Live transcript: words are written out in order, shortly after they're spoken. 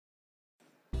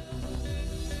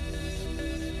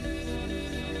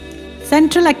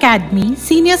Central Academy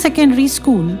Senior Secondary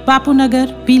School, Bapu Nagar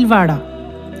Bhilwara.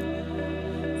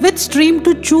 Which stream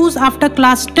to choose after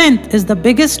class 10th is the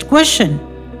biggest question.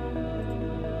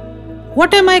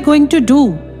 What am I going to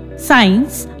do?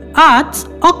 Science, arts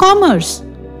or commerce?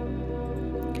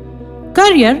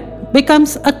 Career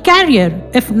becomes a carrier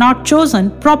if not chosen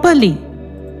properly.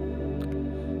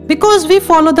 Because we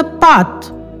follow the path.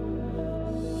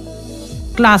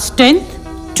 Class 10th,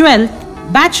 12th,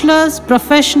 bachelors,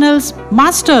 professionals,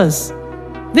 masters.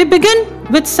 We begin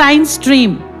with science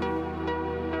stream.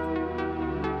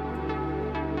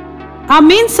 Our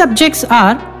main subjects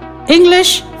are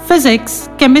English, physics,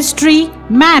 chemistry,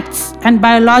 maths and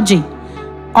biology.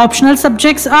 Optional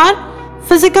subjects are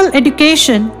physical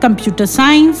education, computer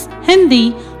science,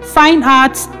 Hindi, fine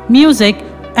arts, music,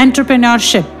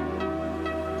 entrepreneurship.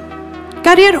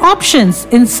 Career options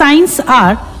in science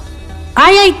are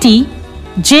IIT,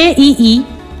 JEE,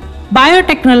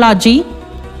 biotechnology,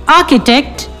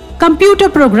 architect, computer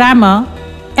programmer,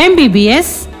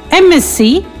 MBBS,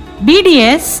 MSc,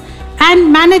 BDS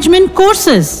and management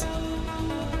courses.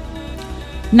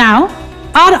 Now,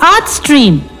 our art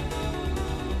stream.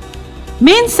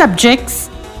 Main subjects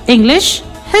English,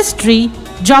 history,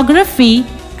 geography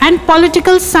and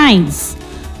political science.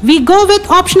 We go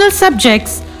with optional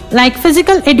subjects like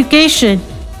physical education,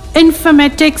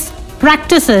 informatics,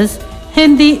 practices,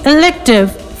 Hindi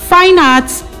elective, fine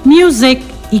arts, music,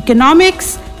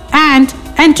 economics and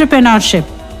entrepreneurship.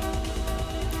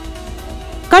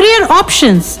 Career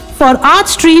options for art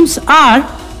streams are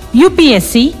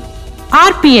UPSC,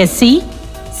 RPSC,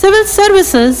 Civil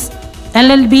Services,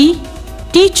 LLB,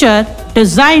 teacher,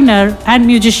 designer and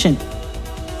musician.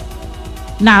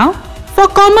 Now for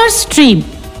commerce stream.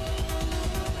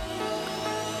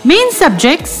 Main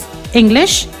subjects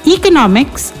English,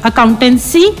 economics,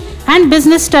 accountancy and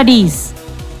business studies.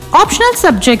 Optional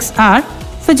subjects are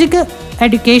physical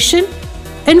education,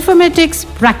 informatics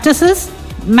practices,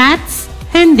 maths,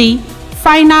 Hindi,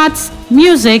 fine arts,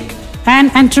 music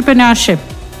and entrepreneurship.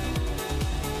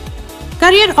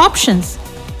 Career options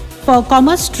for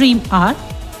commerce stream are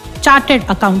chartered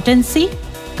accountancy,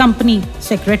 company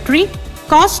secretary,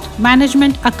 cost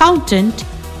management accountant,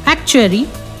 actuary,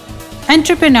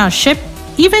 entrepreneurship,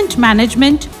 event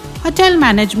management, hotel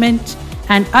management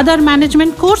and other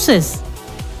management courses.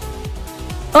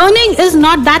 Earning is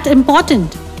not that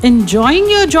important. Enjoying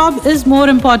your job is more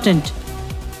important.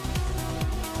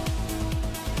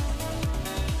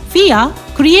 We are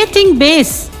creating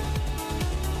base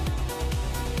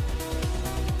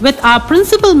with our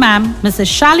principal ma'am,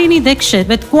 Mrs. Shalini Dixit,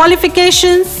 with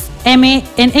qualifications MA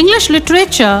in English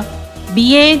Literature,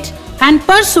 B.Ed and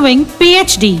pursuing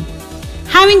PhD,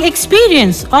 having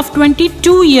experience of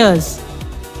 22 years.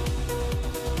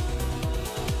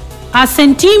 Our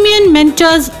Centennial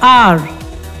mentors are: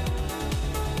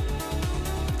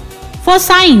 for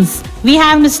science, we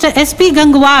have Mr. S.P.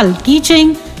 Gangwal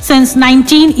teaching since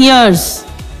 19 years.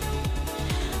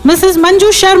 Mrs. Manju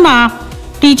Sharma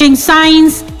teaching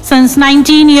science since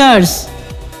 19 years.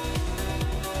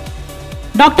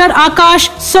 Dr. Akash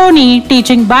Soni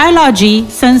teaching biology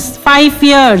since 5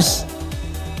 years.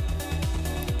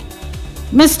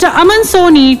 Mr. Aman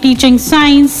Soni teaching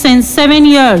science since 7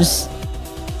 years.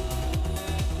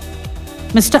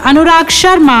 Mr. Anurag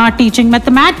Sharma teaching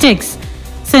mathematics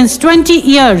since 20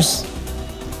 years.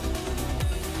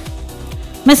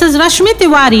 Mrs. Rashmi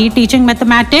Tiwari teaching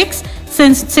mathematics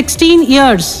since 16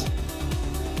 years.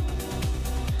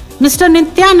 Mr.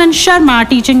 Nityanand Sharma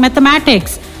teaching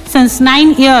mathematics since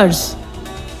 9 years.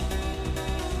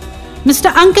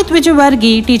 Mr. Ankit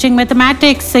Vijayvargi teaching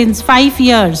mathematics since 5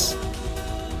 years.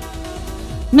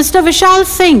 Mr. Vishal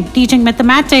Singh teaching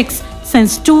mathematics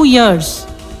since 2 years.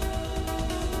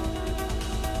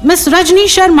 Ms. Rajni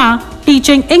Sharma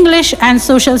teaching English and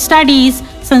Social Studies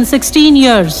since 16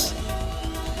 years.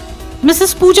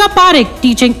 Mrs. Pooja Parekh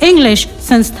teaching English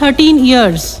since 13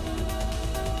 years.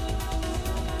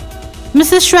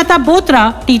 Mrs. Shweta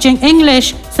Botra teaching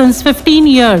English since 15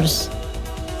 years.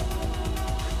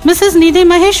 Mrs. Nidhi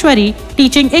Maheshwari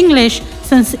teaching English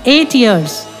since 8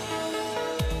 years.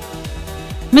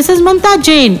 Mrs. Mamta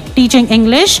Jain teaching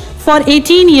English for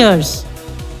 18 years.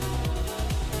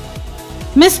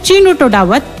 Ms. Chinu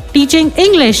Todawat teaching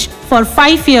English for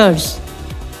 5 years.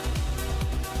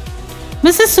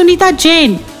 Mrs. Sunita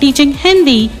Jain teaching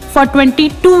Hindi for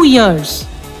 22 years.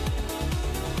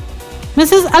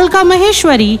 Mrs. Alka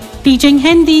Maheshwari teaching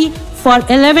Hindi for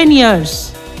 11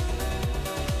 years.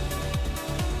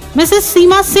 Mrs.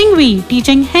 Seema Singhvi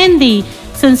teaching Hindi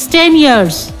since 10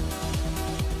 years.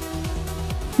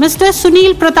 Mr.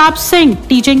 Sunil Pratap Singh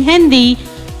teaching Hindi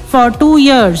for 2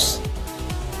 years.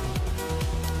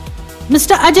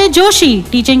 Mr. Ajay Joshi,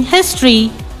 teaching history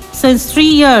since 3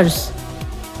 years.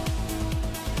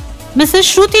 Mrs.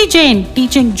 Shruti Jain,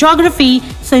 teaching geography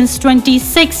since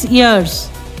 26 years.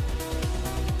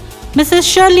 Mrs.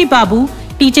 Shirley Babu,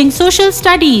 teaching social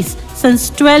studies since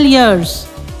 12 years.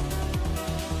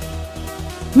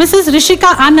 Mrs.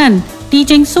 Rishika Anand,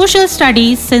 teaching social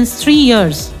studies since 3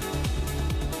 years.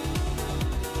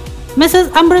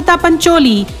 Mrs. Amrita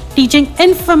Pancholi, teaching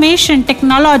information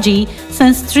technology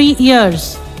since 3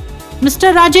 years.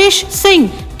 Mr. Rajesh Singh,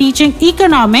 teaching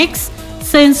economics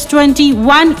since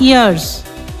 21 years.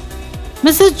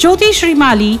 Mrs. Jyoti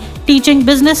Shrimali, teaching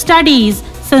business studies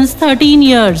since 13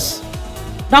 years.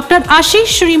 Dr.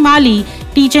 Ashish Shrimali,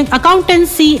 teaching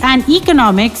accountancy and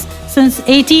economics since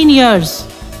 18 years.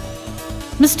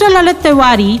 Mr. Lalit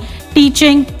Tiwari,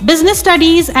 teaching business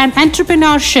studies and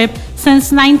entrepreneurship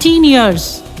since 19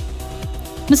 years.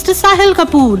 Mr. Sahil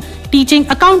Kapoor, teaching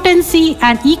accountancy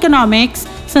and economics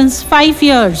since 5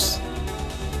 years.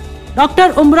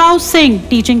 Dr. Umrao Singh,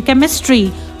 teaching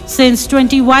chemistry since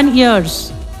 21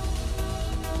 years.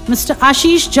 Mr.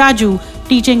 Ashish Jaju,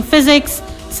 teaching physics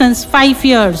since 5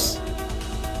 years.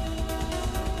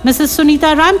 Mrs.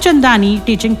 Sunita Ramchandani,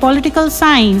 teaching political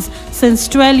science since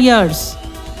 12 years.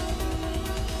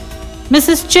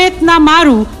 Mrs. Chetna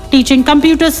Maru, teaching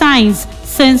computer science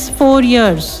since 4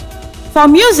 years. For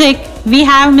music, we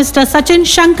have Mr. Sachin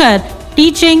Shankar,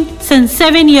 teaching since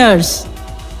 7 years.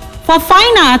 For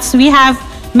fine arts, we have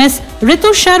Ms.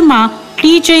 Ritu Sharma,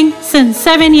 teaching since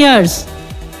 7 years.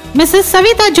 Mrs.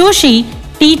 Savita Joshi,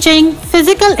 teaching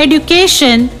physical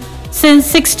education since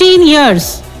 16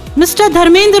 years. Mr.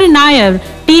 Dharmendra Nair,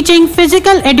 teaching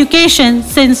physical education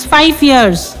since 5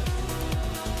 years.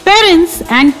 Parents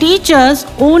and teachers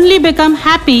only become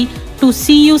happy to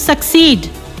see you succeed.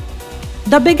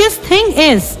 The biggest thing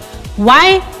is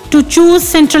why to choose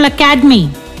Central Academy.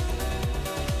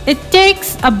 It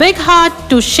takes a big heart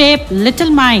to shape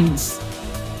little minds.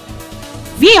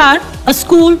 We are a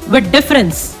school with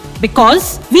difference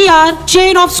because we are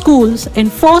chain of schools in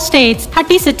 4 states,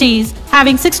 30 cities,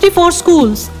 having 64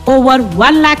 schools, over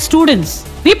 1 lakh students.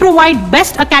 We provide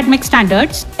best academic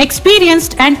standards,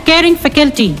 experienced and caring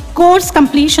faculty, course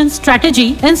completion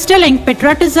strategy, instilling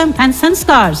patriotism and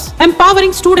sanskars,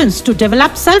 empowering students to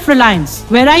develop self-reliance,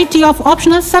 variety of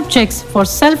optional subjects for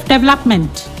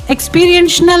self-development,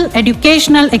 experiential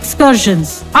educational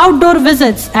excursions, outdoor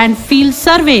visits and field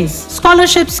surveys,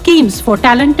 scholarship schemes for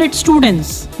talented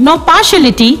students. No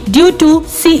partiality due to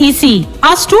CEC.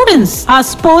 Our students are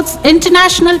sports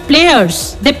international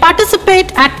players. They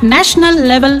participate at national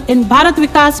level in Bharat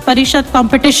Vikas Parishad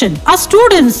competition. Our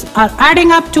students are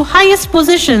adding up to highest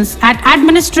positions at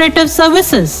administrative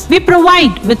services. We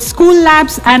provide with school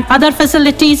labs and other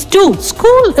facilities too.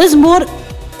 School is more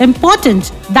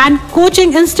important than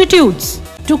coaching institutes.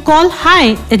 To call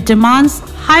high, it demands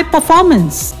high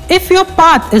performance. If your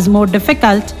path is more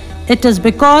difficult, it is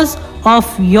because of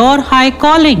your high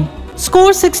calling. Score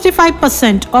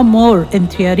 65% or more in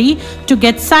theory to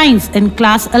get science in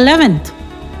class 11th.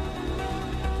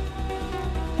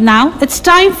 Now it's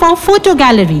time for photo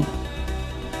gallery.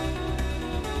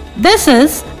 This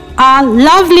is our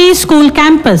lovely school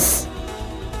campus.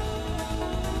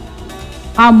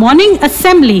 Our morning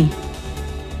assembly,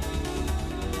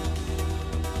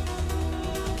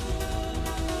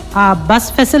 our bus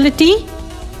facility,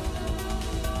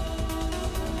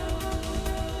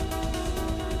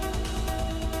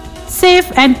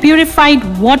 safe and purified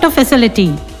water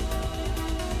facility,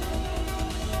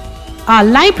 our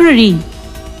library,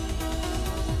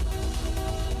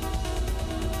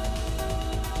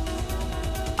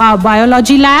 our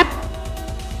biology lab,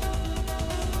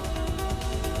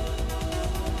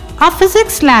 our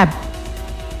physics lab,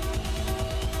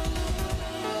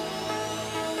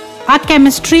 our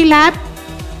chemistry lab.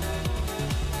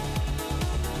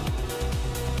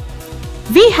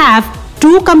 We have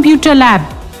 2 computer lab,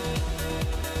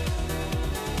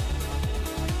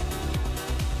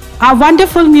 our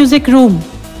wonderful music room,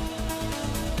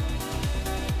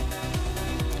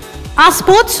 our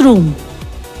sports room,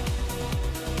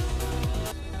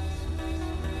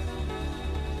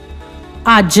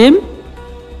 our gym,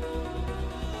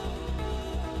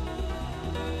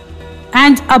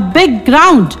 and a big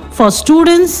ground for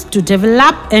students to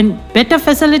develop in better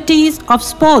facilities of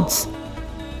sports.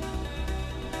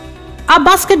 A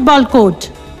basketball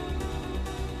court,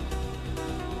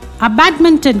 a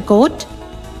badminton court,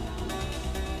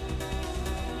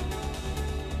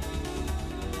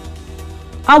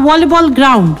 a volleyball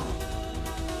ground.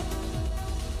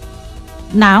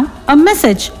 Now, a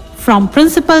message from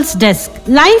principal's desk.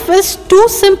 Life is too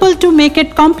simple to make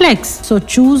it complex. So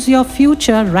choose your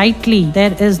future rightly.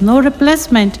 There is no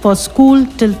replacement for school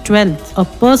till 12th. A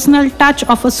personal touch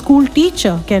of a school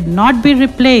teacher cannot be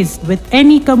replaced with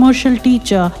any commercial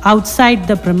teacher outside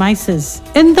the premises.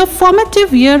 In the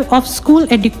formative year of school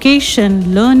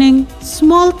education, learning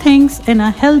small things in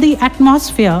a healthy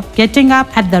atmosphere, getting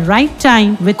up at the right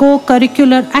time with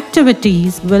co-curricular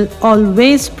activities will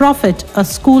always profit a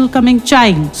school-coming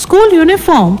child. School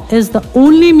uniform is the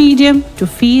only medium to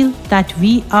feel that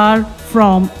we are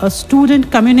from a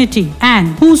student community, and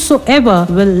whosoever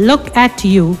will look at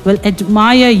you will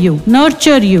admire you,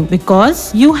 nurture you,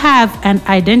 because you have an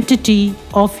identity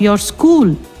of your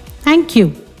school. Thank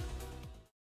you.